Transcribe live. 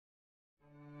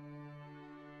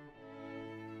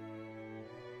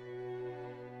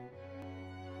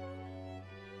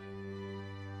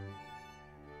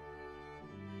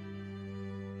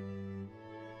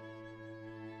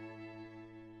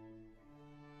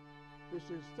This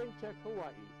is ThinkTech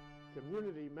Hawaii.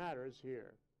 Community matters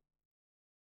here.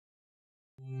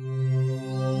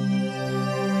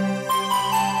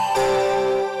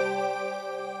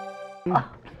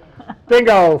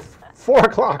 Bingo! 4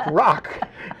 o'clock rock.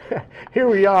 Here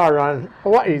we are on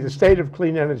Hawaii, the state of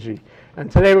clean energy. And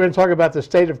today we're going to talk about the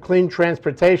state of clean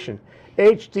transportation.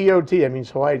 HDOT, that means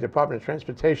Hawaii Department of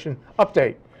Transportation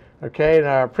update. Okay, and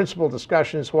our principal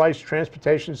discussion is Hawaii's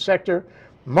transportation sector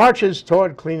marches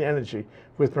toward clean energy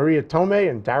with Maria Tome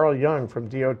and Darrell Young from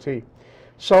DOT.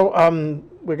 So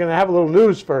we're going to have a little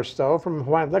news first, though, from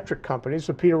Hawaiian Electric Company.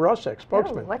 So Peter Rosek,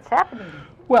 spokesman. Oh, what's happening?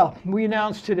 Well, we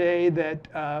announced today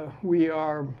that we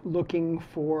are looking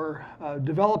for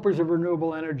developers of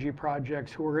renewable energy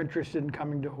projects who are interested in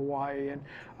coming to Hawaii. And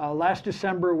last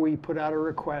December, we put out a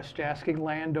request asking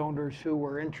landowners who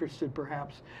were interested,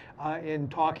 perhaps, in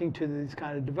talking to these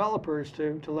kind of developers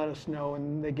to let us know.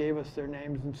 And they gave us their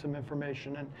names and some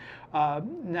information. And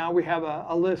now we have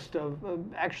a list of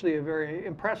actually a very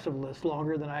impressive list,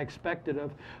 longer than I expected,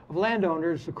 of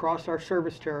landowners across our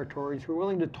service territories who are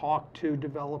willing to talk to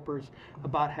developers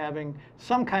about having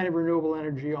some kind of renewable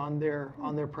energy on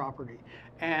their property.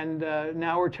 And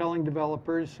now we're telling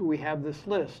developers we have this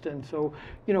list. And so,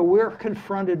 you know, we're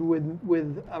confronted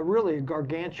with a really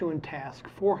gargantuan task,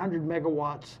 400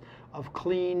 megawatts of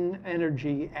clean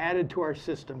energy added to our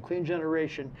system, clean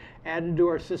generation added to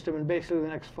our system in basically the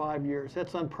next 5 years.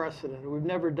 That's unprecedented. We've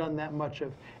never done that much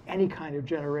of any kind of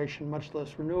generation, much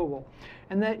less renewable.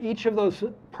 And that each of those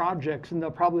projects, and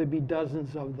there'll probably be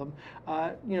dozens of them,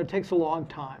 you know, takes a long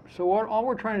time. So all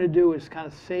we're trying to do is kind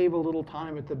of save a little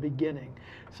time at the beginning,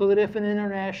 so that if an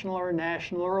international or a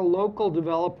national or a local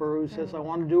developer who says, I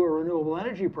want to do a renewable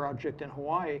energy project in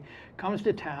Hawaii, comes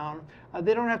to town,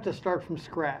 they don't have to start from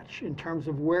scratch in terms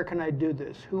of where can I do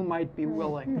this, who might be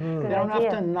willing. They don't have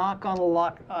to knock on a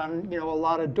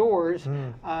lot of doors.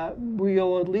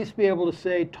 We'll at least be able to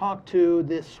say, talk to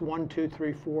this 1, 2,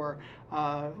 3, 4,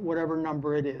 whatever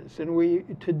number it is.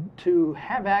 And to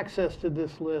have access to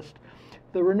this list,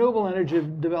 the renewable energy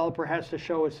developer has to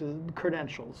show us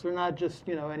credentials. They're not just,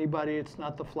 you know, anybody. It's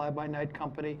not the fly-by-night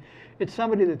company. It's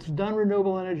somebody that's done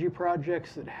renewable energy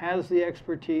projects, that has the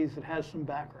expertise, that has some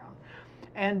background.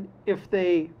 And if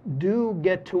they do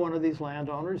get to one of these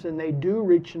landowners and they do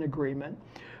reach an agreement,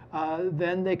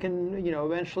 then they can, you know,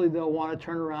 eventually they'll want to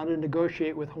turn around and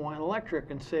negotiate with Hawaiian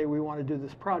Electric and say, we want to do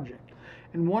this project.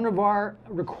 And one of our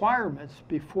requirements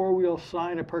before we'll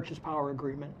sign a purchase power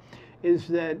agreement is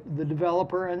that the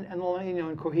developer and you know,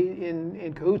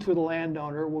 in cahoots with the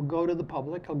landowner will go to the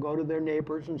public, he'll go to their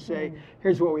neighbors and say,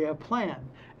 here's what we have planned.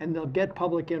 And they'll get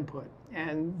public input.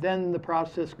 And then the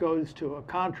process goes to a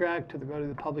contract, go to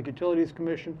the Public Utilities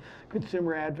Commission,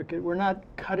 Consumer Advocate. We're not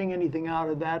cutting anything out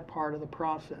of that part of the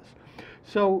process.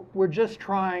 So we're just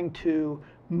trying to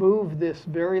move this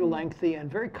very lengthy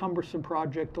and very cumbersome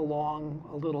project along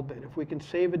a little bit. If we can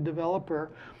save a developer,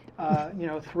 you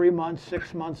know, 3 months,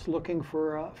 6 months looking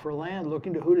for land,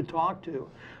 looking to who to talk to,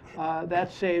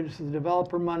 that saves the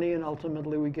developer money, and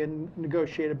ultimately we can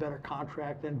negotiate a better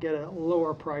contract and get a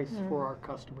lower price for our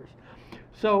customers.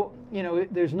 So, you know,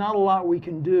 there's not a lot we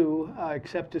can do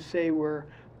except to say we're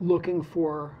looking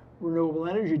for renewable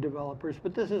energy developers,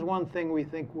 but this is one thing we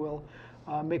think will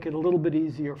make it a little bit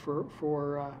easier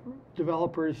for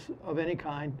developers of any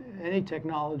kind, any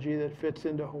technology that fits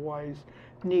into Hawaii's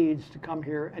needs to come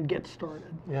here and get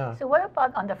started. Yeah. So what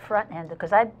about on the front end?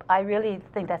 Because I really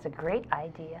think that's a great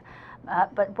idea.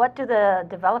 But what do the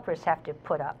developers have to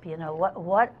put up? You know,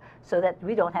 what so that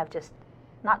we don't have just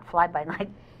not fly-by-night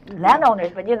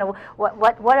landowners, but you know,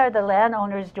 what are the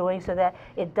landowners doing so that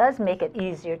it does make it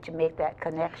easier to make that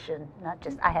connection, not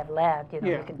just I have land, you know,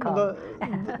 you can come.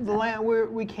 The land,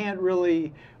 we can't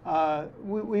really,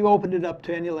 we opened it up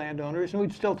to any landowners, and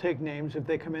we'd still take names if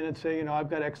they come in and say, you know, I've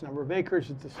got X number of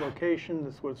acres at this location,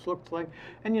 this is what it looks like,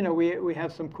 and you know, we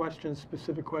have some questions,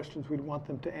 specific questions we'd want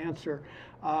them to answer.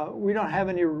 We don't have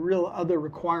any real other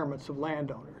requirements of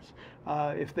landowners.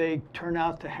 If they turn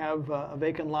out to have a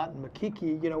vacant lot in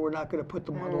Makiki, you know, we're not going to put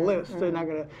them on the list. They're not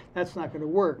going to. That's not going to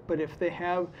work. But if they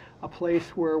have a place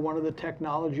where one of the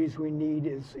technologies we need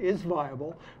is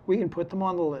viable, we can put them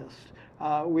on the list.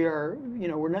 We are, you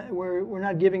know, we're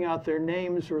not giving out their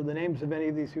names or the names of any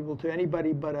of these people to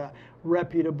anybody but a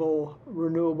reputable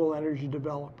renewable energy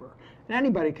developer. And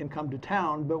anybody can come to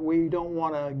town, but we don't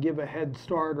want to give a head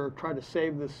start or try to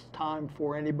save this time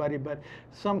for anybody, but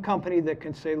some company that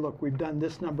can say, look, we've done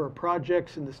this number of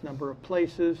projects in this number of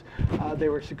places, they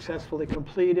were successfully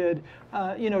completed,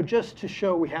 you know, just to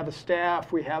show we have a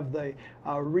staff, we have the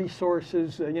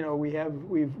resources, you know, we've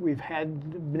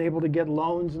been able to get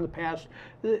loans in the past.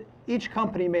 each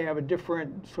company may have a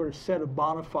different sort of set of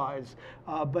bona fides,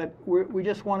 but we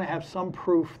just want to have some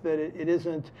proof that it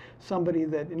isn't somebody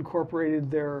that incorporated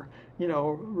their,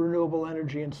 renewable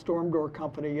energy and storm door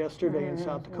company yesterday in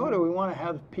South Dakota. We want to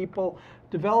have people,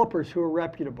 developers who are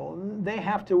reputable. And they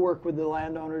have to work with the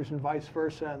landowners and vice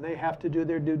versa, and they have to do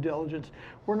their due diligence.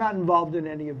 We're not involved in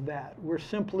any of that. We're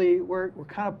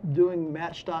kind of doing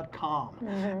Match.com,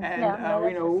 and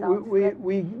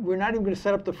we're not even going to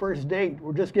set up the first date.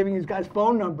 We're just giving these guys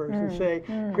phone numbers and say,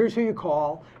 here's who you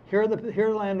call. Here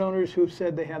are landowners who've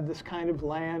said they have this kind of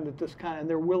land at this kind, and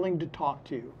they're willing to talk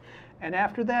to you. And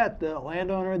after that, the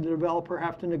landowner and the developer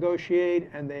have to negotiate,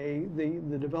 and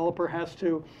the developer has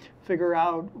to figure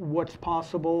out what's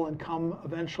possible and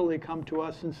eventually come to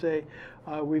us and say,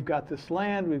 we've got this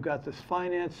land, we've got this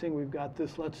financing, we've got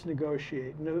this, let's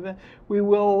negotiate. And we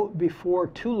will, before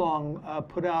too long,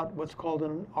 put out what's called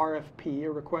an RFP, a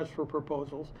request for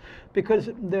proposals, because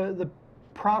the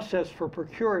process for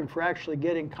procuring, for actually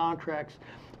getting contracts,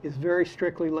 is very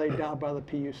strictly laid down by the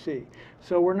PUC.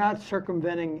 So we're not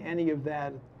circumventing any of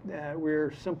that.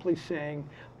 We're simply saying,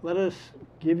 let us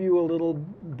give you a little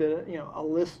bit, a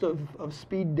list of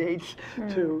speed dates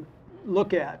to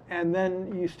look at. And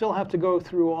then you still have to go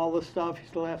through all the stuff. You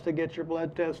still have to get your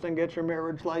blood test and get your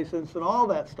marriage license and all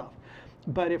that stuff.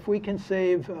 But if we can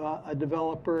save a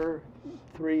developer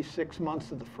 3-6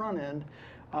 months at the front end,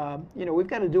 we've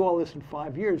got to do all this in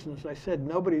 5 years, and as I said,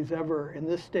 nobody's ever in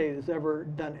this state has ever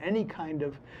done any kind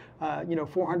of,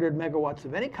 400 megawatts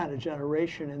of any kind of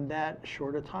generation in that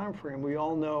short a time frame. We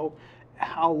all know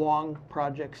how long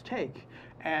projects take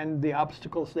and the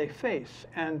obstacles they face,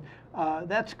 and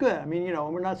that's good. I mean,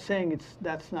 we're not saying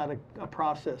that's not a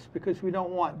process, because we don't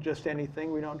want just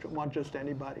anything. We don't want just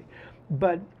anybody.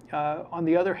 But on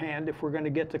the other hand, if we're going to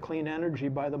get to clean energy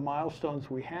by the milestones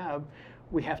we have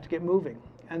to get moving.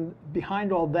 And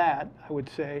behind all that, I would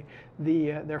say,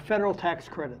 there are federal tax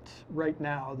credits right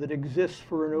now that exist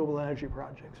for renewable energy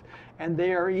projects. And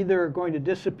they are either going to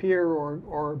disappear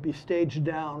or be staged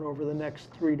down over the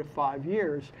next 3 to 5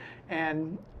 years.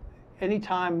 And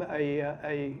anytime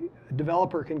a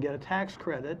developer can get a tax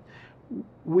credit,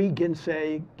 we can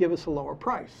say, give us a lower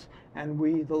price. And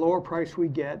the lower price we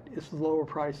get is the lower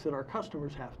price that our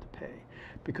customers have to pay,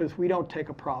 because we don't take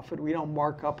a profit. We don't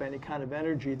mark up any kind of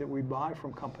energy that we buy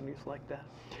from companies like that.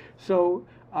 So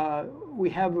we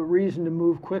have a reason to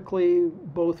move quickly,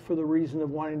 both for the reason of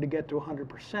wanting to get to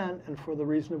 100% and for the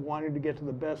reason of wanting to get to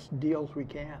the best deals we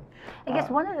can. I guess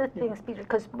one of the things, Peter,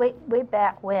 because way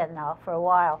back when, for a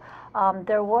while,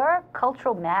 there were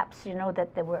cultural maps,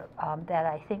 that there were that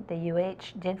I think the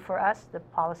UH did for us, the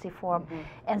policy forum,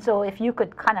 and so if you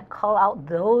could kind of call out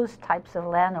those types of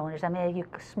landowners, I mean,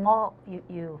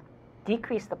 you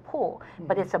decrease the pool,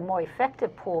 but it's a more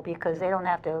effective pool because they don't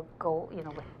have to go,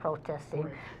 with protesting,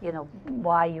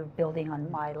 why you're building on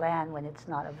my land when it's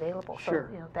not available. Sure.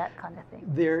 So, that kind of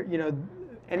thing.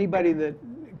 Anybody that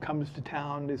comes to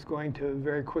town is going to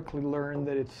very quickly learn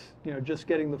that it's, just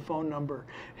getting the phone number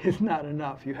is not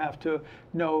enough. You have to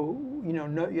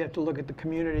you have to look at the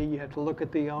community, you have to look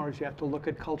at the owners, you have to look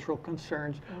at cultural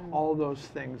concerns, all those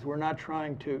things. We're not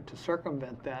trying to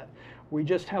circumvent that. We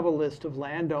just have a list of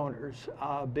landowners,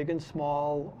 big and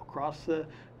small, across the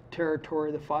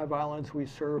territory, the 5 islands we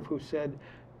serve, who said,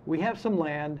 we have some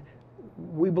land,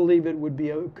 we believe it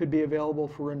could be available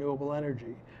for renewable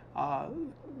energy.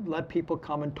 Let people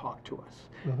come and talk to us.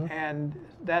 And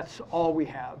that's all we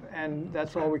have, and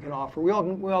that's all we can offer. We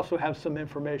also have some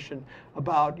information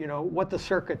about what the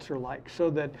circuits are like, so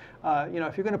that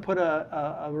if you're going to put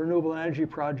a renewable energy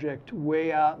project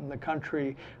way out in the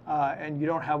country and you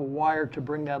don't have a wire to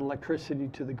bring that electricity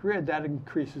to the grid, that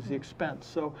increases the expense.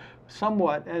 So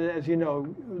somewhat, and as you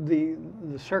know, the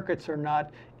circuits are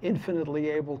not infinitely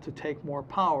able to take more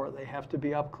power. They have to be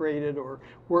upgraded, or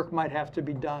work might have to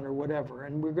be done, or whatever.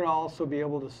 And we're going to also be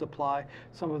able to supply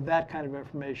some of that kind of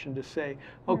information to say,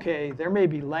 okay, there may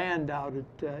be land out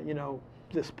at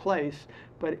this place,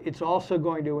 but it's also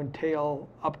going to entail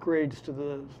upgrades to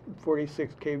the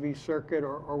 46 kV circuit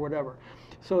or whatever.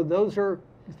 So those are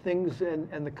things,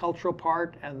 and the cultural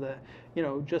part, and the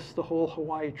just the whole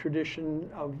Hawaii tradition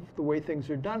of the way things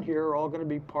are done here are all going to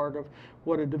be part of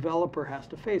what a developer has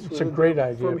to face. It's a great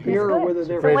idea. From here, or whether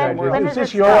they're from somewhere. Is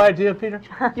this your idea, Peter?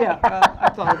 Yeah,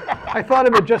 I thought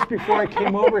of it just before I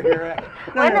came over here.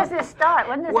 When does this start?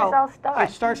 When does this all start?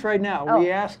 It starts right now.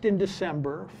 We asked in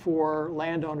December for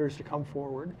landowners to come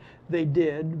forward. They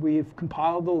did. We've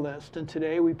compiled the list, and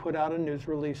today we put out a news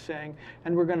release saying,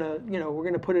 and we're going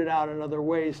to put it out in other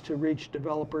ways to reach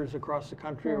developers across the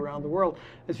country, around the world. world.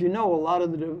 As you know, a lot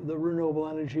of the renewable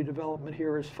energy development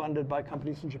here is funded by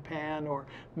companies in Japan or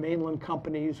mainland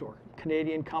companies or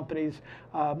Canadian companies.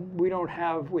 We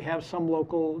have some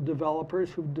local developers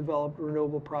who've developed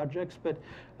renewable projects, but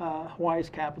Hawaii's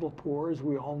capital poor, as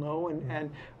we all know,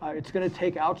 and it's going to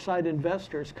take outside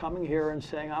investors coming here and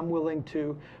saying, I'm willing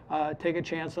to take a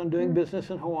chance on doing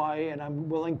business in Hawaii, and I'm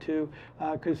willing to,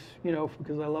 because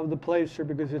I love the place, or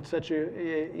because it's such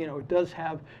it does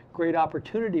have great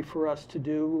opportunity for us to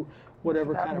do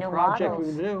whatever kind of project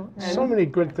we do. And so many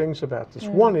good things about this.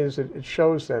 One is that it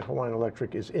shows that Hawaiian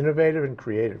Electric is innovative and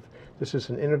creative. This is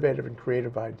an innovative and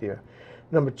creative idea.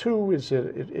 Number two is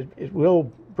that it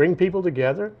will bring people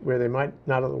together where they might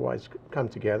not otherwise come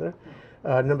together.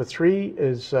 Number three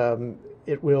is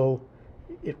it will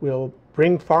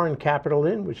bring foreign capital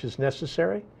in, which is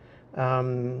necessary.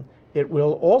 It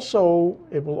will also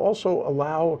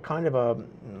allow a kind of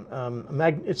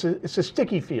it's a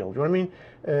sticky field. You know what I mean?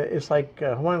 It's like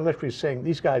Hawaiian Electric is saying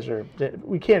these guys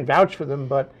we can't vouch for them,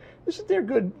 but they're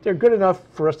good. They're good enough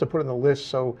for us to put on the list.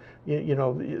 So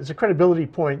it's a credibility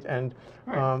point, and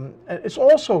it's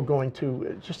also going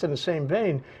to, just in the same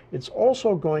vein, it's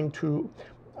also going to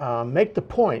make the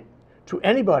point to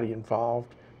anybody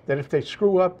involved that if they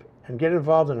screw up and get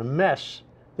involved in a mess,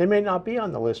 they may not be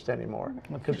on the list anymore,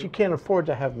 because you can't afford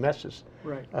to have messes.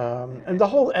 Right.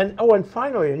 And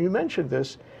finally, and you mentioned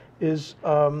this, is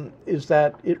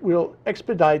that it will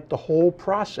expedite the whole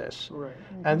process. Right.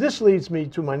 And this leads me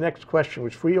to my next question,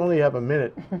 which we only have a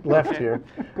minute left here,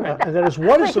 and that is,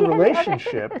 what is the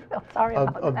relationship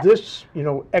of this,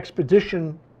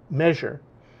 expedition measure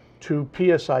to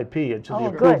PSIP and to the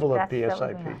approval of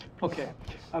PSIP? Okay.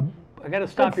 I got to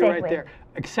stop you right there.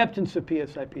 Acceptance of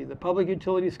PSIP. The Public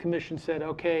Utilities Commission said,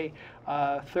 okay,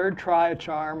 third try a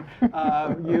charm.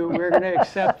 We're going to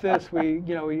accept this. We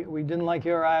didn't like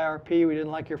your IRP. We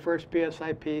didn't like your first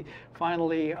PSIP.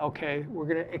 Finally, okay, we're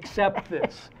going to accept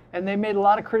this. And they made a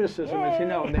lot of criticism, as you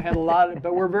know. And they had a lot,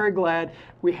 but we're very glad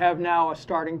we have now a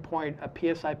starting point, a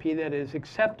PSIP that is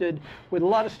accepted with a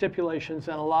lot of stipulations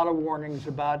and a lot of warnings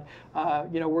about,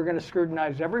 we're going to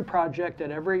scrutinize every project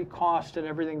at every cost and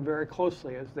everything very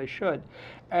closely, as they should.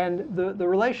 And the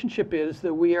relationship is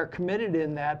that we are committed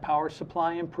in that power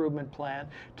supply improvement plan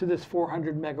to this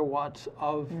 400 megawatts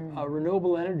of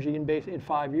renewable energy in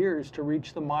 5 years to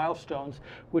reach the milestones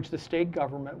which the state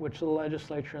government, which the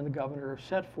legislature and the governor have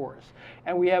set for us.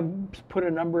 And we have put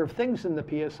a number of things in the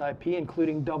PSIP,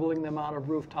 including doubling the amount of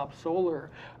rooftop solar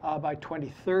by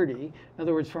 2030. In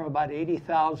other words, from about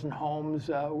 80,000 homes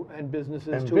and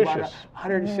businesses to about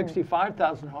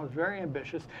 165,000 homes, very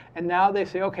ambitious. And now they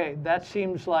say, okay, that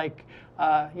seems like,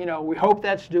 we hope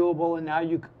that's doable, and now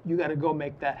you got to go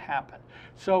make that happen.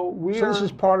 So this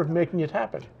is part of making it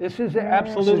happen. This is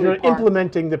absolutely so you're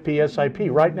implementing the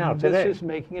PSIP right now, today. This is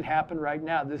making it happen right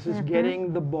now. This is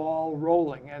getting the ball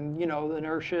rolling. And, the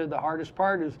inertia, the hardest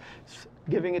part is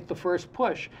giving it the first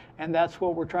push. And that's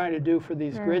what we're trying to do for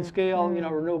these grid scale,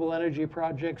 renewable energy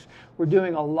projects. We're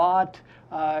doing a lot,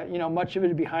 much of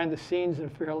it behind the scenes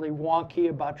and fairly wonky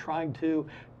about trying to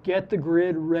get the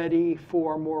grid ready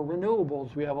for more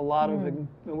renewables. We have a lot of,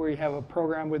 we have a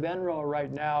program with NREL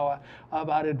right now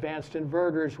about advanced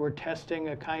inverters. We're testing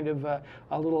a kind of a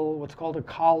little, what's called a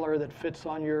collar that fits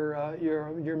on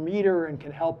your meter and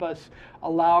can help us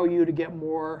allow you to get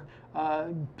more,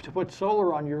 to put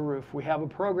solar on your roof. We have a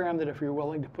program that if you're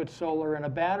willing to put solar in a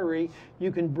battery,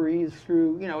 you can breeze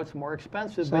through, it's more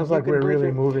expensive. Sounds like we're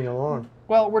really moving along.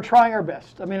 Well, we're trying our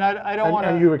best. I mean, I don't want to.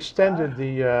 And you extended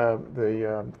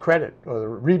the credit, or the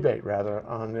rebate rather,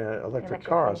 on electric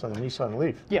cars, on the Nissan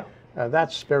Leaf. Yeah.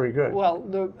 That's very good. Well,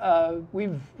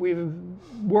 we've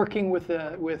working with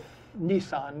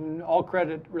Nissan. All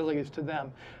credit really is to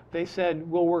them. They said,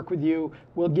 we'll work with you.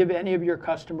 We'll give any of your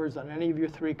customers on any of your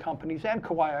 3 companies and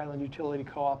Kauai Island Utility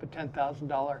Co-op a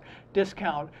 $10,000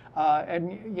 discount.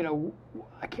 And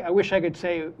I wish I could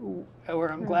say, or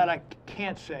I'm glad I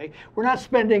can't say, we're not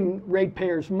spending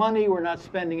ratepayers' money. We're not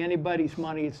spending anybody's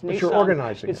money. It's Nissan. You're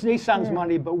organizing. It's Nissan's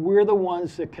money, but we're the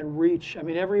ones that can reach. I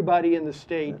mean, everybody in the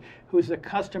state who's a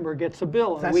customer gets a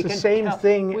bill. And that's the same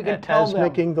thing as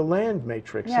making the land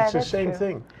matrix. Yeah, it's the same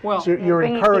thing. Well, so you're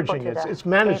encouraging it. It's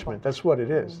management. That's what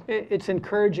it is. It's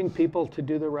encouraging people to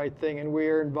do the right thing, and we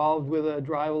are involved with a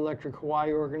Drive Electric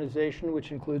Hawaii organization,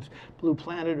 which includes Blue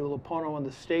Planet, Ulupono, and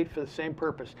the state for the same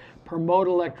purpose. Promote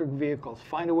electric vehicles.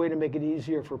 Find a way to make it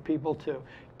easier for people to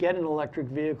get an electric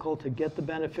vehicle, to get the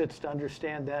benefits, to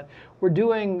understand that. We're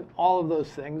doing all of those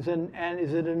things, and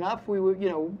is it enough?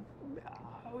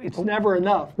 it's never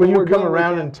enough. Will but you we're come doing what we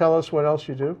around can. and tell us what else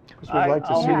you do? Because we'd like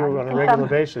to see Yeah, you you on a can regular come.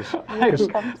 basis. Because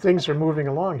things are moving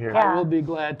along here. Yeah. I will be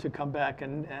glad to come back,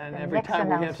 and every next time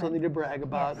we have announcement. something to brag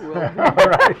about, Yes. we'll, All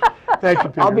right. Thank you,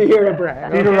 Peter. I'll be here to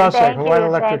brag. Peter okay? Russell, Thank Hawaiian you.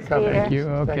 Electric Thanks, Company. Peter. Thank you.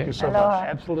 Okay. Thank you so Aloha. much.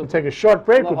 Absolutely. We'll take a short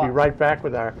break. We'll be Aloha. right back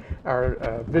with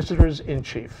our visitors in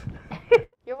chief.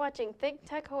 You're watching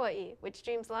ThinkTech Hawaii, which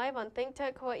streams live on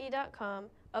thinktechhawaii.com,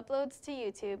 uploads to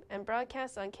YouTube, and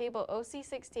broadcasts on cable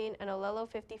OC16 and Olelo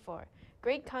 54.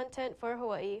 Great content for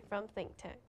Hawaii from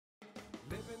ThinkTech.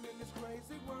 Living in this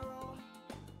crazy world,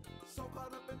 so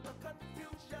caught up in the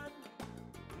confusion,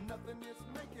 nothing is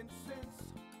making sense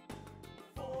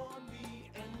for me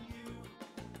and you.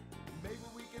 Maybe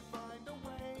we can find a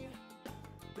way,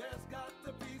 there's got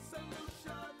to be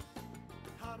solution,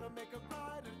 how to make a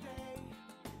brighter day.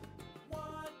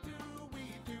 What do?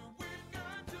 We've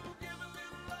got to give a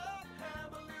little love,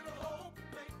 have a little hope,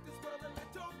 make this world a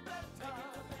little better.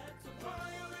 Try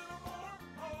a little more,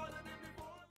 harder than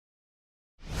before.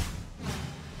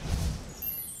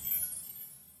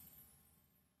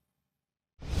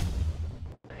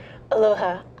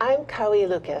 Aloha, I'm Kaui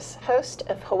Lucas, host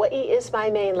of Hawaii is My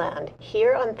Mainland,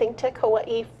 here on ThinkTech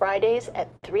Hawaii Fridays at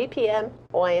 3 p.m.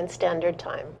 Hawaiian Standard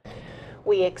Time.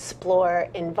 We explore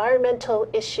environmental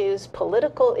issues,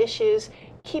 political issues,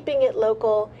 keeping it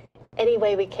local any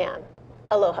way we can.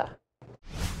 Aloha.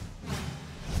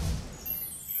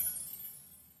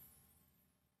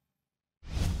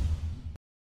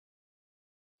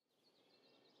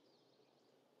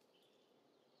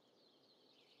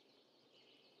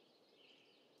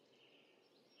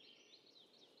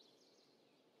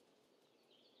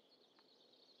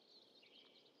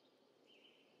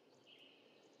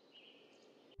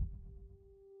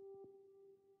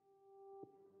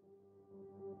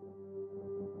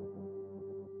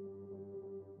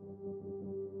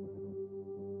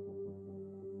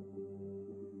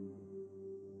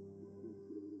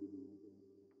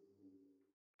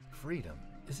 Freedom.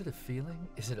 Is it a feeling?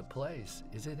 Is it a place?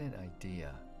 Is it an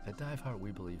idea? At DiveHeart, we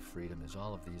believe freedom is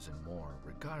all of these and more,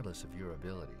 regardless of your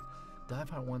ability.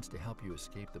 DiveHeart wants to help you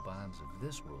escape the bonds of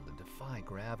this world and defy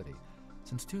gravity.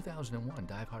 Since 2001,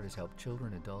 DiveHeart has helped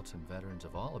children, adults, and veterans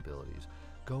of all abilities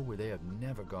go where they have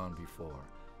never gone before.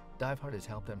 DiveHeart has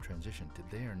helped them transition to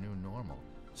their new normal.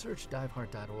 Search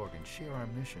diveheart.org and share our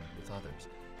mission with others,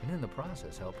 and in the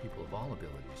process, help people of all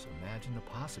abilities imagine the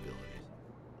possibilities.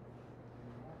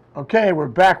 Okay, we're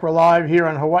back. We're live here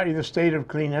on Hawaii, the State of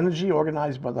Clean Energy,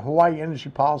 organized by the Hawaii Energy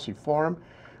Policy Forum.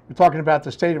 We're talking about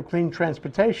the state of clean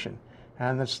transportation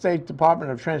and the State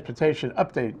Department of Transportation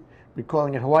update. We're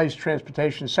calling it Hawaii's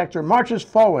transportation sector marches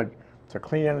forward to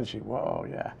clean energy. Whoa,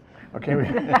 yeah. Okay,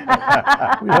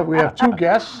 we have two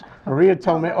guests, Maria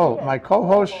Tome, my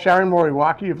co-host Sharon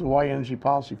Moriwaki of the Hawaii Energy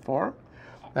Policy Forum,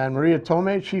 and Maria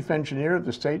Tome, Chief Engineer of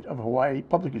the State of Hawaii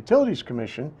Public Utilities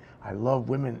Commission. I love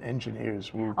women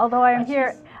engineers. Although I'm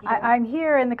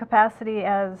here in the capacity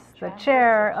as the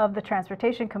chair of the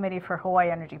Transportation Committee for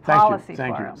Hawaii Energy Policy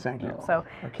Forum. Thank you.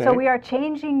 So we are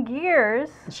changing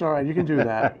gears. It's all right, you can do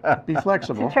that. Be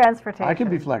flexible. To transportation. I can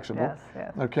be flexible. Yes,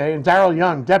 yes. Okay, and Darrell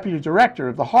Young, Deputy Director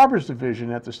of the Harbors Division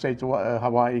at the State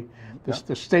Hawaii,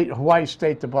 the Hawaii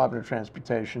State Department of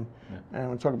Transportation, and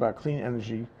we'll talk about clean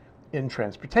energy in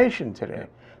transportation today.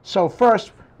 So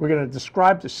first, we're going to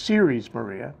describe the series,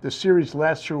 Maria. The series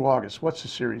lasts through August. What's the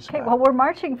series about? Okay, well, we're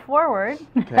marching forward.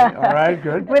 Okay, all right,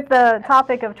 good. With the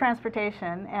topic of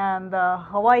transportation, and the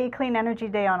Hawaii Clean Energy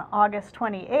Day on August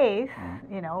 28th,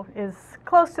 is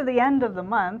close to the end of the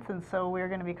month, and so we're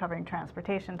going to be covering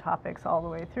transportation topics all the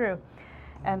way through.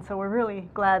 And so we're really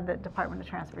glad that Department of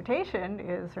Transportation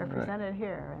is represented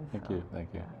here. And Thank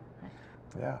you.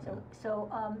 Yeah. So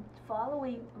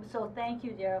thank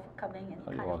you, Darrell, for coming and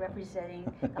kind of welcome.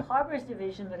 representing the Harbors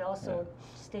Division, but also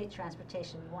state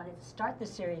transportation. We wanted to start the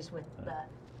series with the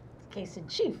case in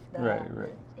chief, the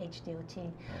HDOT.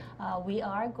 We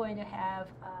are going to have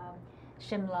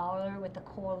Shim Lawler with the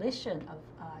Coalition of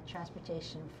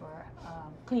Transportation for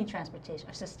Clean Transportation,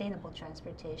 or Sustainable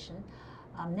Transportation.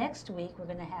 Next week, we're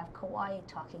going to have Kauai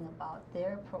talking about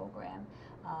their program.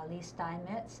 Lee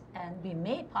Steinmetz, and we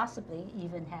may possibly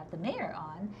even have the mayor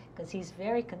on, because he's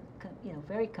very,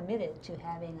 very committed to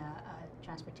having a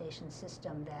transportation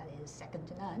system that is second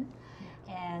to none.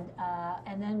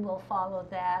 And then we'll follow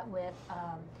that with,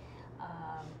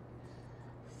 I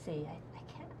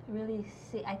can't really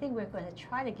see. I think we're going to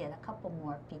try to get a couple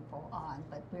more people on,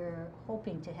 but we're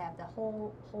hoping to have the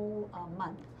whole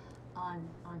month on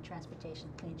transportation,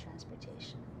 clean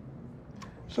transportation.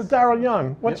 So Darrell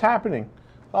Young, what's happening?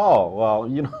 Oh, well,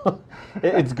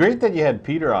 it's great that you had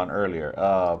Peter on earlier,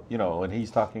 when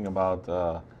he's talking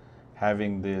about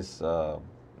having this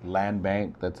land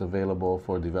bank that's available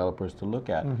for developers to look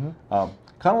at. Kind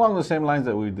of along the same lines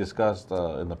that we discussed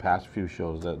in the past few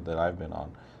shows that I've been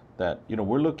on, that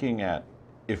we're looking at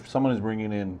if someone is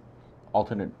bringing in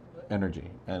alternate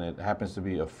energy and it happens to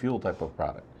be a fuel type of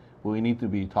product, we need to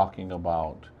be talking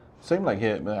about, same like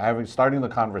starting the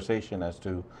conversation as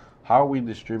to how are we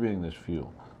distributing this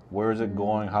fuel? Where is it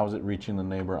going? How is it reaching the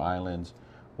neighbor islands?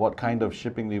 What kind of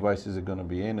shipping device is it going to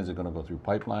be in? Is it going to go through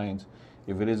pipelines?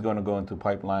 If it is going to go into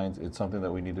pipelines, it's something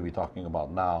that we need to be talking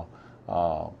about now.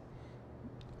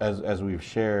 As we've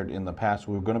shared in the past,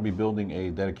 we're going to be building a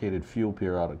dedicated fuel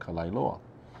pier out at Kalailoa.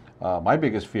 My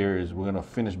biggest fear is we're going to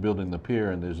finish building the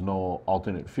pier and there's no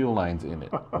alternate fuel lines in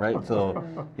it, right? So,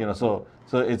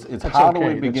 so it's That's how do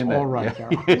okay. we begin That's that? all right,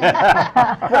 Darrell.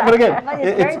 But again, But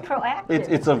it's very proactive.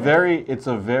 it's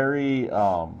a very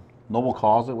noble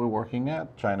cause that we're working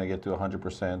at, trying to get to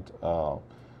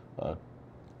 100%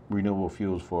 renewable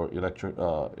fuels for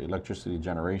electricity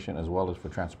generation as well as for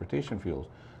transportation fuels.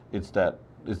 It's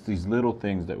these little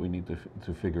things that we need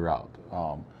to figure out.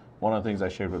 One of the things I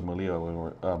shared with Maria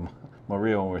when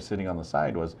we were sitting on the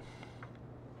side was,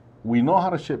 we know how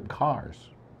to ship cars,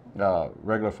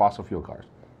 regular fossil fuel cars.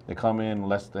 They come in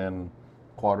less than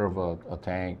quarter of a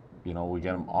tank. We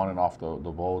get them on and off the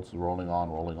boats, rolling on,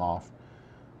 rolling off.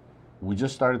 We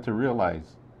just started to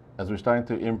realize, as we're starting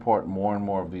to import more and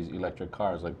more of these electric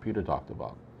cars, like Peter talked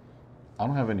about, I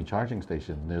don't have any charging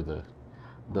station near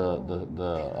the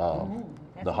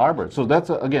harbor. So that's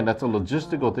a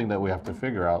logistical thing that we have to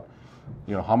figure out.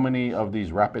 How many of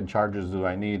these rapid chargers do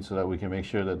I need so that we can make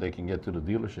sure that they can get to the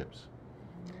dealerships?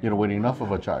 With enough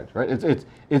of a charge, right? It's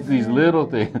these little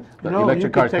things.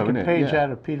 Electric cars coming in. You could take a page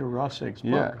out of Peter Rossick's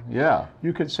book. Yeah.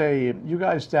 You could say, you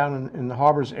guys down in the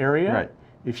harbors area, right.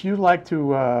 If you'd like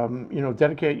to,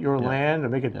 dedicate your land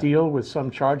and make a deal with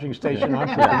some charging station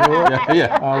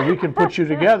entrepreneur, we can put you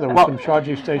together with some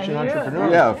charging station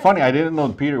entrepreneurs. Yeah, funny, I didn't know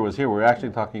Peter was here. We're actually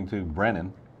talking to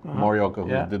Brennan Morioka,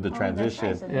 who did the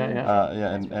transition.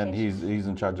 And he's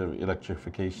in charge of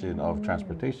electrification of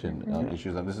transportation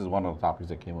issues. And this is one of the topics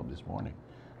that came up this morning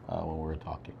when we were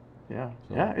talking.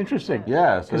 Interesting.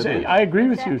 Yeah, so I agree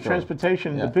with you.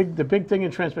 Transportation, the big thing in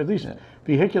transport, at least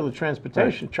vehicular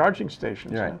transportation, charging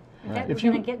stations. Right. In fact,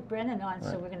 we're going to get Brennan on,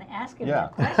 so we're going to ask him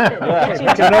that Yeah. question.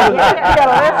 You got a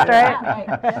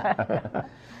list, right?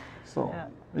 So,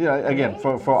 again,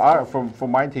 for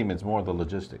my team, it's more the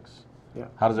logistics.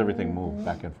 How does everything move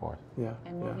back and forth?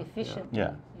 And move efficiently.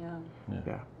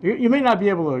 You may not be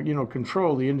able to,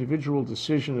 control the individual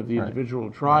decision of the individual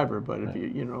driver, but if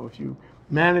if you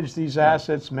manage these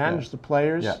assets, manage the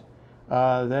players,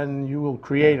 then you will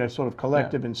create a sort of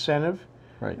collective incentive,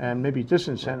 and maybe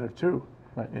disincentive too.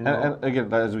 Right. And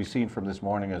again, as we've seen from this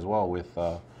morning as well, with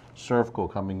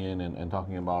Servco coming in and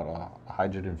talking about a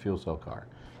hydrogen fuel cell car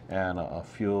and a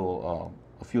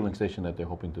fueling station that they're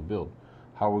hoping to build.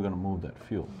 How are we going to move that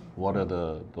fuel? What are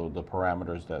the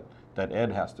parameters that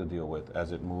Ed has to deal with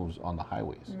as it moves on the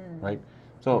highways, right?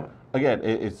 So again,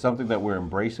 it's something that we're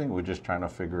embracing. We're just trying to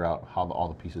figure out how all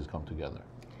the pieces come together.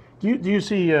 Do you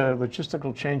see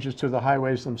logistical changes to the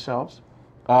highways themselves?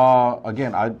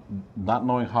 Again, not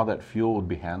knowing how that fuel would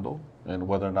be handled and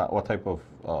whether or not what type of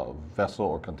vessel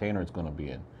or container it's going to be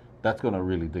in, that's going to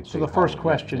really dictate. So the first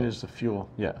question is the fuel.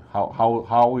 Yeah.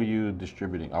 How are you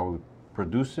distributing? Are we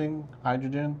producing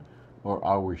hydrogen, or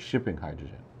are we shipping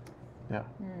hydrogen?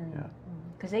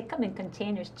 Because they come in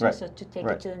containers too, so to take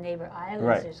it to the neighbor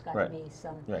islands, there's got to be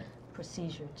some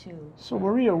procedure too. So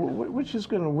Maria, which is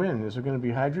going to win? Is it going to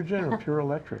be hydrogen or pure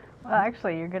electric? Well,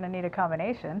 actually, you're going to need a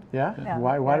combination. Yeah?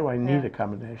 Why do I need a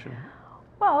combination?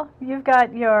 Well, you've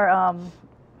got your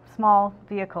small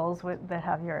vehicles that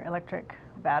have your electric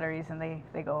batteries, and they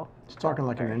go. It's talking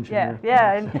like an engineer.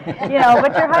 And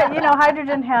but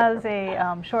hydrogen has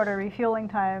a shorter refueling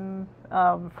time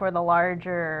for the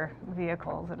larger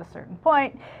vehicles at a certain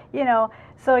point.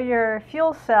 So your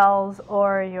fuel cells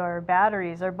or your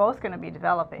batteries are both going to be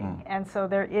developing, and so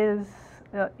there is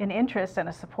an interest and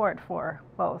a support for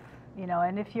both.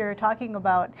 And if you're talking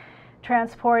about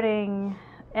transporting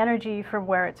energy from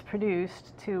where it's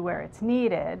produced to where it's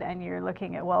needed, and you're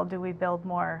looking at, well, do we build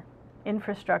more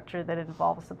infrastructure that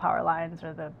involves the power lines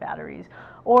or the batteries,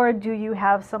 or do you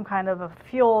have some kind of a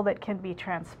fuel that can be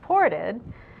transported?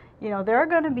 There are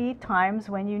going to be times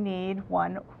when you need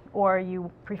one or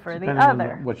you prefer the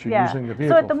other. On what you're using the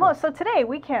vehicle so at the so today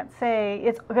we can't say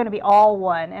it's going to be all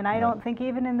one, and I don't think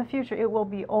even in the future it will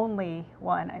be only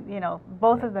one.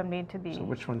 Both of them need to be. So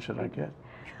which one should I get?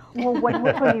 Well, which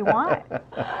one do you want?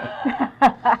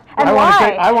 And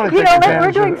I want to take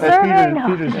advantage we're doing of survey.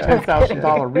 Peter's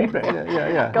 $10,000 rebate.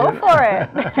 Yeah. Go for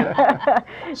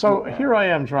it. So here I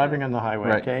am driving on the highway,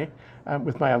 Right. okay,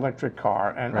 with my electric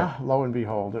car, and Right. lo and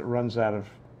behold, it runs out of,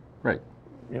 Right.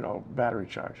 battery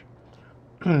charge.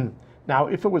 Now,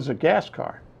 if it was a gas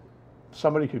car,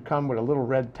 somebody could come with a little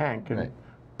red tank and Right.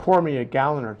 pour me a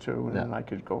gallon or two, and Yeah. then I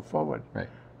could go forward. Right.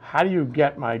 How do you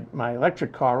get my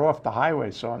electric car off the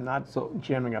highway so I'm not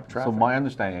jamming up traffic? So my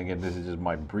understanding, again, this is just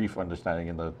my brief understanding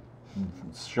in the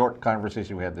short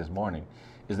conversation we had this morning,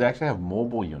 is they actually have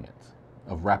mobile units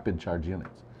of rapid charge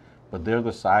units, but they're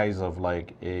the size of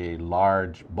like a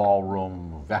large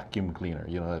ballroom vacuum cleaner.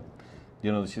 You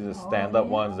see the stand-up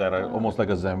ones that are almost like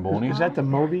a Zamboni. Is that the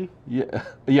Moby? Yeah,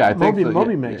 yeah, I think so.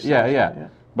 Moby makes yeah, those, yeah, yeah.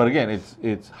 But again,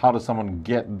 it's how does someone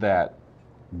get that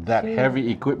heavy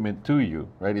equipment to you,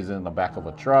 right? Is it in the back of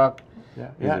a truck?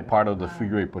 Yeah. Is it part of the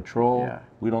freeway patrol? Yeah.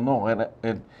 We don't know,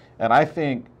 and I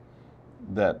think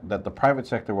that the private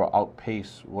sector will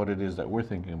outpace what it is that we're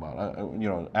thinking about.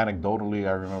 Anecdotally,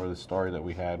 I remember the story that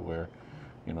we had where,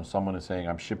 someone is saying,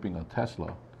 "I'm shipping a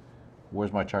Tesla.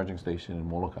 Where's my charging station in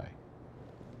Molokai?"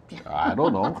 I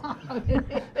don't know.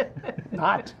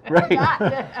 Not. Right.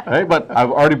 Right, but I've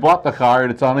already bought the car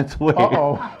and it's on its way.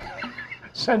 Uh-oh.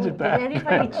 Send it back. Did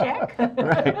anybody check?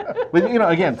 Right. But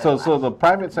again, so the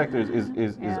private sector is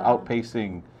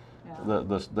outpacing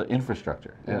the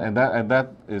infrastructure, and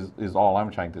that is all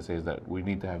I'm trying to say, is that we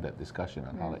need to have that discussion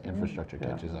on how the infrastructure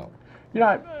catches up.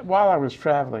 While I was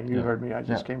traveling, you Yeah. heard me, I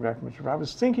just Yeah. came back from a trip, I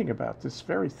was thinking about this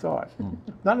very thought.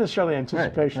 Not necessarily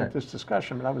anticipation right. of this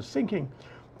discussion, but I was thinking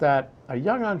that a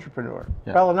young entrepreneur,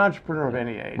 Yeah. well, an entrepreneur of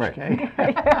any age, Right. okay?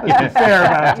 Let's be fair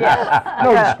about that.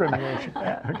 No discrimination,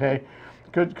 okay?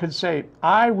 Could say,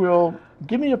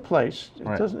 give me a place. It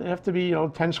Right. doesn't have to be,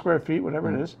 10 square feet,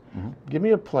 whatever it is. Give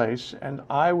me a place, and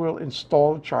I will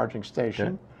install a charging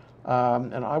station,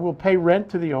 and I will pay rent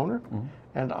to the owner,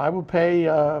 and I will pay,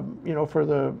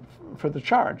 for the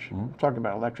charge. I'm talking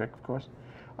about electric, of course.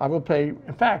 I will pay.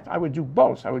 In fact, I would do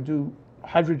both. I would do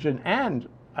hydrogen and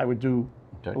I would do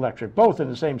electric, both in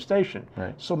the same station.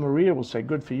 Right. So Maria will say,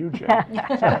 "Good for you, Jay."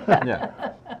 Yeah.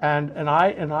 And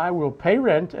I will pay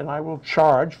rent, and I will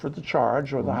charge for the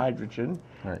charge or the hydrogen,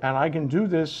 Right. and I can do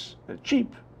this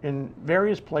cheap in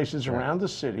various places around the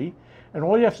city. And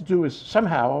all you have to do is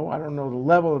somehow, I don't know the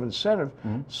level of incentive,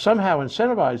 somehow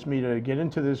incentivize me to get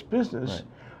into this business,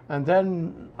 Right. and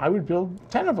then I would build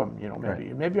 10 of them, maybe.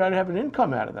 Right. Maybe I'd have an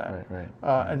income out of that. Right.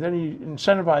 And then you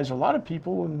incentivize a lot of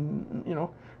people, and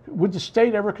would the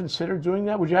state ever consider doing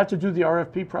that? Would you have to do the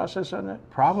RFP process on that?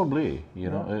 Probably,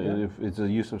 if it's a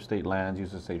use of state lands,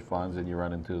 use of state funds, and you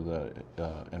run into the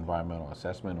environmental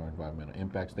assessment or environmental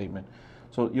impact statement.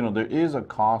 So, there is a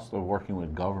cost of working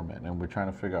with government, and we're trying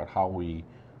to figure out how we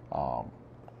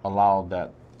allow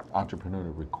that entrepreneur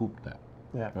to recoup that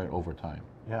right, over time.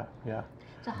 Yeah.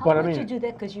 So how But I would mean- you do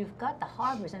that? Because you've got the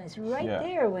harbors, and it's right Yeah.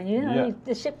 there when Yeah.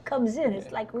 the ship comes in.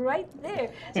 It's like right there.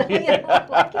 So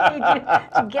what can you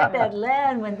do to get that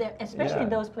land when they're, especially in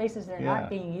those places that are Yeah. not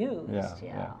being used?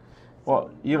 Yeah. Well,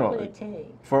 What would it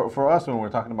take? for us, when we're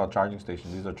talking about charging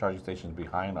stations, these are charging stations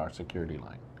behind our security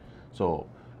line. So,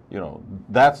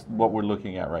 that's what we're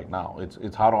looking at right now.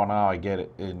 It's how do I get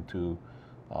it into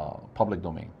public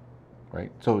domain, right?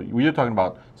 So you're talking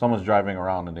about someone's driving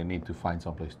around and they need to find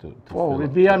someplace to Oh, fill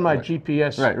it'd up. be on my Right.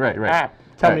 GPS Right. app.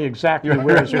 Tell me exactly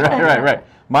where it's right.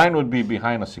 Mine would be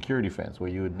behind a security fence where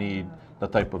you would need the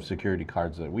type of security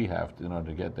cards that we have in order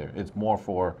to get there. It's more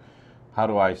for how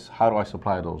do I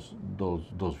supply those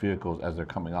vehicles as they're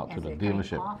coming out to As the they're coming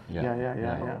dealership. off.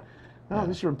 Yeah. No,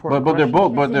 these are important. But they're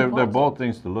both That's they're important. both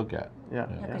things to look at. Yeah.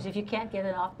 Because if you can't get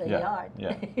it off the Yeah, yard,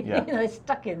 yeah. it's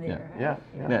stuck in there. Right? Yeah.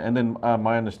 Yeah, and then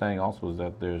my understanding also is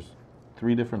that there's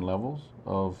 3 different levels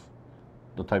of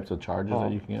the types of charges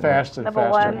that you can get. Fast and Level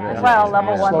faster. one, Yeah. well, Yeah.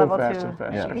 level Yeah. one, Slow, level fast, two, and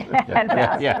faster. and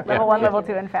fast. Yeah. Level one, level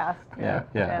two, and fast. Yeah.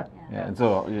 And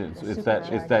so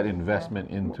it's that investment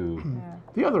into.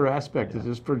 The other aspect of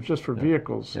this, just for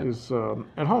vehicles, is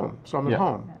at home. So I'm at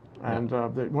home. And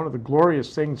one of the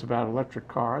glorious things about electric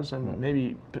cars, and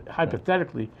maybe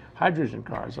hypothetically hydrogen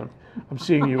cars, I'm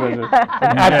seeing you as an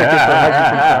advocate for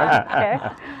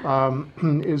hydrogen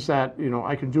cars, is that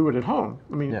I can do it at home.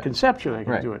 I mean, conceptually I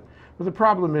can do it. But the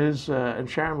problem is, and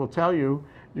Sharon will tell you,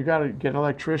 you got to get an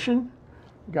electrician,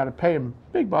 you got to pay him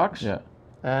big bucks,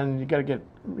 and you got to get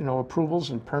approvals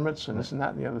and permits and this and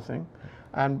that and the other thing,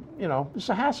 and it's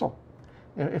a hassle.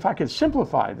 If I could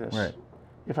simplify this.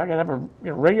 If I could have a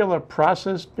regular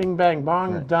process, bing, bang,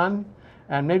 bong, done,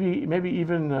 and maybe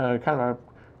even kind of a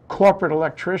corporate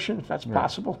electrician, if that's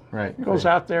possible, goes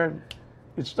out there,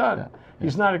 it's done.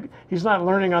 Yeah. He's not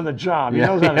learning on the job. He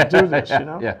knows how to do this, you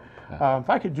know? Yeah. If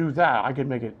I could do that, I could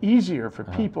make it easier for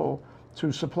people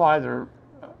to supply their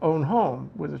own home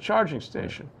with a charging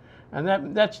station.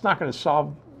 And that's not going to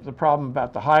solve the problem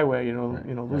about the highway,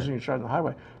 losing your charge on the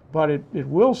highway. But it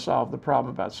will solve the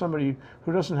problem about somebody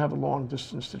who doesn't have a long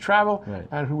distance to travel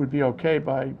and who would be okay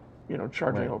by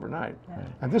charging overnight.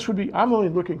 And this would be, I'm only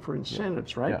looking for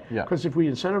incentives, right? Because if we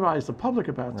incentivize the public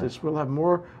about this, we'll have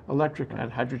more electric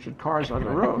and hydrogen cars on the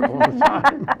road all the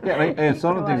time. And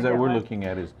some of the things that we're looking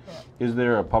at is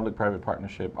there a public-private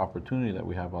partnership opportunity that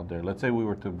we have out there? Let's say we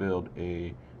were to build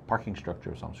a parking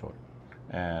structure of some sort.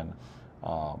 And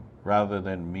rather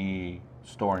than me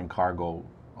storing cargo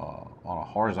on a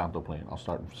horizontal plane, I'll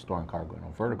start storing cargo in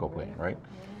a vertical plane, right?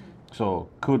 So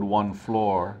could one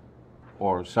floor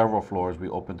or several floors be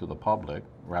open to the public,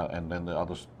 and then the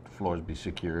other floors be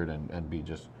secured and be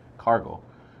just cargo?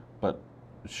 But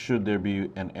should there be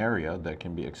an area that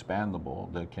can be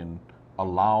expandable that can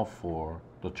allow for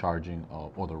the charging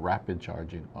of, or the rapid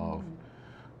charging of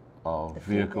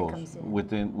vehicles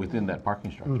within that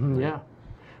parking structure? Yeah.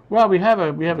 Well, we have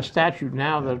a statute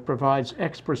now that provides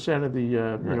X% of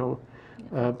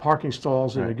the parking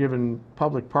stalls in a given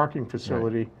public parking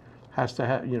facility has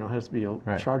to be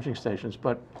charging stations.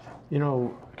 But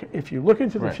if you look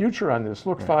into the future on this,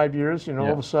 look 5 years, all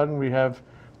of a sudden we have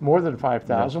more than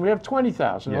 5,000. We have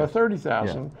 20,000 or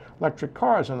 30,000 electric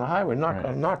cars on the highway.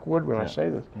 Knock wood when I say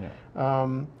this.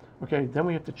 Okay, then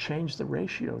we have to change the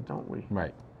ratio, don't we?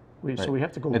 Right. So we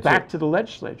have to go back to the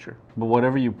legislature. But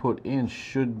whatever you put in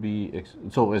should be,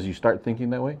 so as you start thinking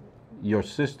that way, your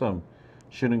system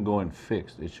shouldn't go in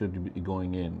fixed. It should be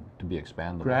going in to be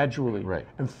expandable. Gradually. Right.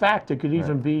 In fact, it could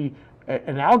even be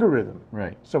an algorithm.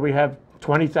 Right. So we have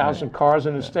 20,000 cars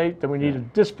in the state, then we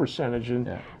need this percentage, and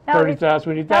 30,000,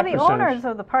 we need that percentage. Now the owners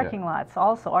of the parking lots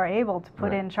also are able to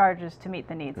put in charges to meet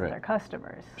the needs of their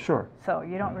customers. Sure. So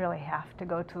you don't really have to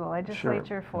go to the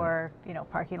legislature for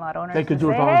parking lot owners. They could do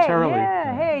it say, voluntarily.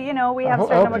 Hey, we have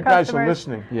certain number of customers. I hope you guys are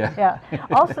listening. Yeah.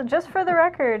 Also, just for the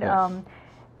record,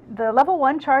 the level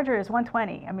 1 charger is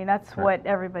 120. I mean, that's what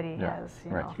everybody has.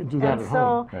 You can do that and at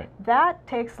so home. that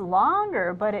takes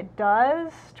longer, but it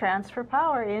does transfer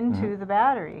power into the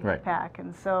battery pack.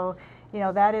 And so,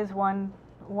 that is one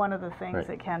of the things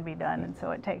that can be done. And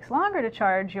so it takes longer to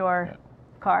charge your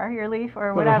car, your Leaf,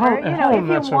 or whatever. At home,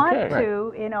 if you want okay.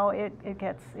 to,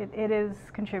 it is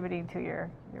contributing to your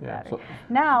battery. So,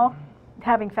 now,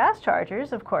 having fast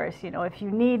chargers, of course, if you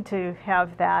need to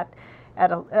have that at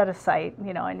a site,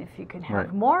 and if you can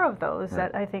have more of those,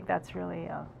 that I think that's really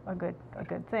a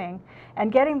good thing.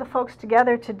 And getting the folks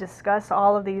together to discuss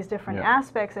all of these different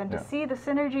aspects and to see the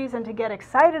synergies and to get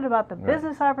excited about the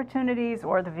business opportunities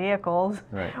or the vehicles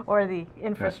or the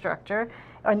infrastructure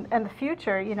and the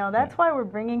future. That's why we're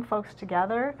bringing folks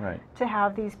together to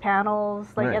have these panels,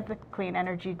 like at the Clean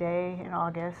Energy Day in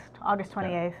August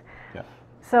 28th.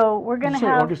 So we're going to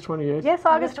have August 28th? Yes,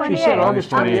 August 28th. She said August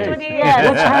 28th. Yes.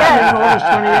 What's happening on August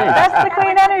 28th? That's the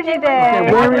Clean Energy Day.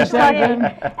 Okay, where is that again?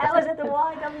 That was at the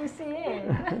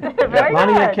YWCA. Very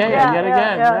Lonnie good. Akea, yet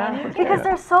again. Because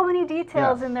there's so many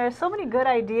details and there's so many good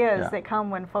ideas that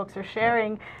come when folks are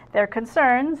sharing their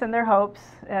concerns and their hopes,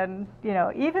 and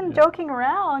even joking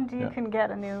around, you can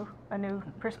get a new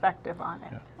perspective on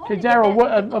it. Okay, Darrell,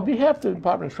 on behalf of the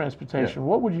Department of Transportation,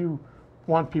 what would you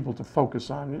want people to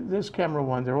focus on? This camera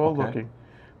one, they're all looking.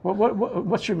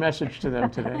 What's your message to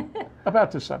them today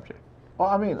about this subject? Well,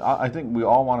 I mean, I think we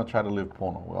all want to try to live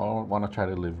Pono. We all want to try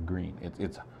to live green.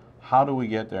 It's how do we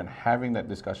get there, and having that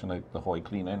discussion like the Hawaii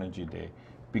Clean Energy Day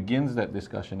begins that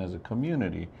discussion as a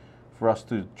community for us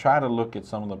to try to look at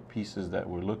some of the pieces that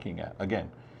we're looking at.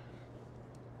 Again,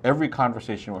 every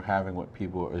conversation we're having with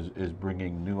people is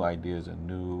bringing new ideas and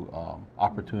new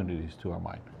opportunities to our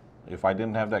mind. If I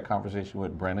didn't have that conversation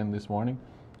with Brennan this morning,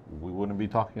 we wouldn't be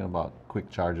talking about quick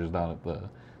chargers down at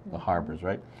the harbors,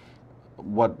 right?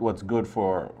 What's good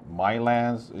for my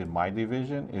lands in my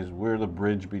division is we're the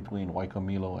bridge between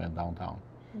Waikamilo and downtown.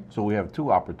 So we have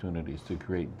two opportunities to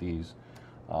create these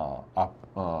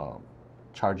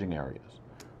charging areas.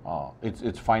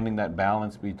 It's finding that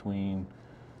balance between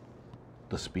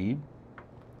the speed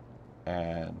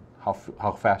and how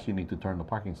fast you need to turn the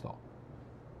parking stall.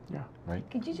 Yeah. Right.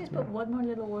 Could you just put one more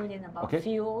little word in about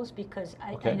fuels, because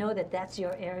I know that's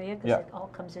your area, because it all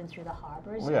comes in through the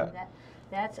harbors, and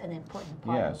that's an important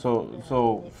part. Yeah.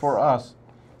 So for us,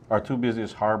 our two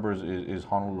busiest harbors is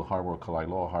Honolulu Harbor,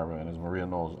 Kalailoa Harbor, and as Maria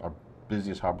knows, our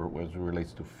busiest harbor as it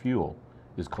relates to fuel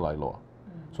is Kalailoa.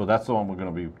 So that's the one we're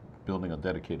going to be building a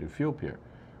dedicated fuel pier.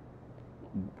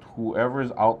 whoever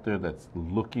is out there that's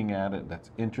looking at it, that's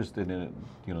interested in it,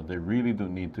 you know, they really do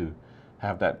need to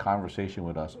have that conversation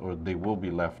with us, or they will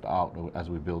be left out as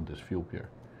we build this fuel pier.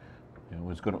 You know,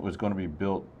 it's going to be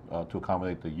built to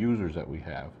accommodate the users that we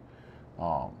have,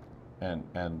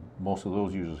 and most of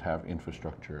those users have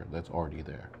infrastructure that's already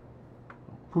there.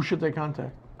 Who should they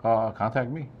contact?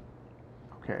 Contact me.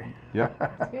 Okay.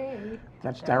 Yep.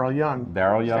 That's Darrell Young.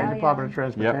 Darrell Young. State Department of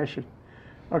Transportation.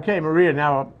 Okay, Maria,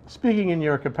 now speaking in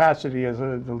your capacity as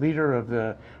the leader of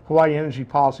the Hawaii Energy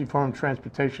Policy Forum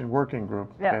Transportation Working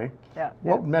Group, okay,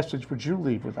 what message would you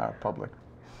leave with our public?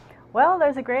 Well,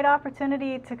 there's a great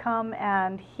opportunity to come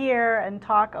and hear and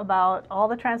talk about all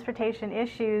the transportation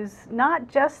issues, not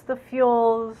just the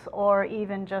fuels or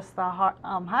even just the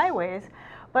highways,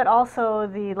 but also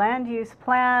the land use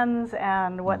plans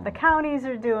and what the counties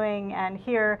are doing, and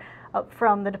hear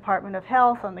from the Department of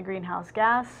Health on the greenhouse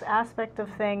gas aspect of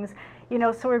things. You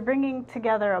know, so we're bringing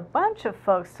together a bunch of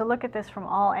folks to look at this from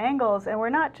all angles, and we're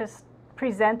not just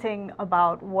presenting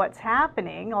about what's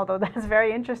happening, although that's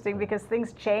very interesting because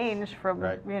things change from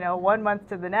you know, 1 month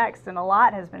to the next, and a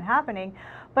lot has been happening,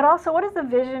 but also what is the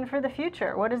vision for the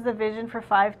future? What is the vision for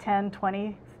 5, 10,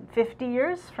 20, 50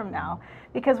 years from now?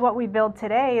 Because what we build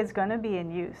today is going to be in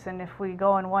use, and if we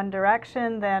go in one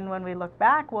direction, then when we look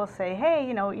back, we'll say, hey,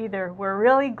 you know, either we're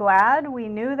really glad we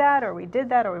knew that, or we did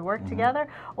that, or we worked together,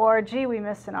 or gee, we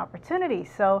missed an opportunity.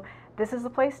 So this is the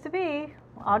place to be.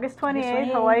 August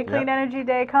 28th, Hawaii Clean Energy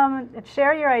Day. Come and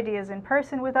share your ideas in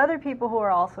person with other people who are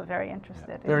also very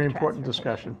interested. Very important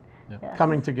discussion.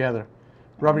 Coming together,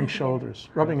 rubbing shoulders,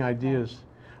 rubbing ideas.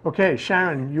 Okay,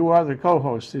 Sharon, you are the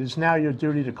co-host. It is now your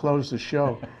duty to close the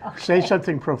show. Say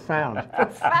something profound.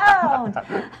 Profound!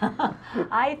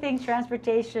 I think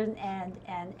transportation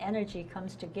and energy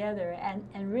comes together,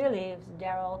 and really, as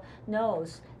Darrell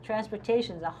knows,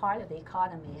 transportation is the heart of the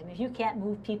economy. I mean, if you can't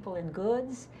move people and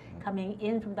goods coming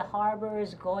in from the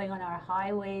harbors, going on our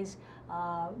highways,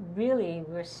 really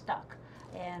we're stuck.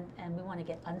 And we want to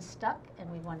get unstuck,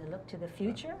 and we want to look to the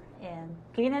future. And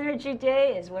Clean Energy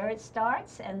Day is where it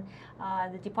starts. And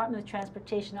the Department of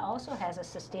Transportation also has a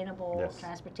sustainable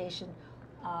transportation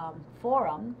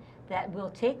forum that will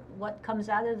take what comes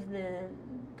out of the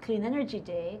Clean Energy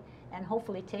Day and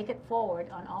hopefully take it forward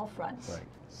on all fronts.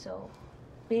 So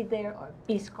be there or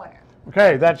be square.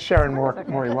 Okay, that's Sharon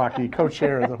Moriwaki,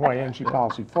 co-chair of the Hawaii Energy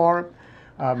Policy Forum.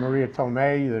 Maria Tome,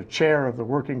 the chair of the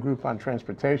Working Group on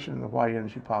Transportation in the Hawaii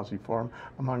Energy Policy Forum,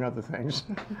 among other things.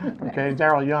 Okay, and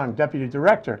Darrell Young, deputy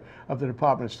director of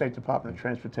the State Department of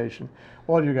Transportation.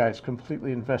 All you guys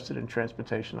completely invested in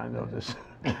transportation, I know this.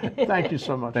 Thank you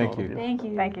so much. Thank you. Thank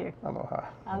you. Thank you. Aloha.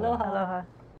 Aloha. Aloha.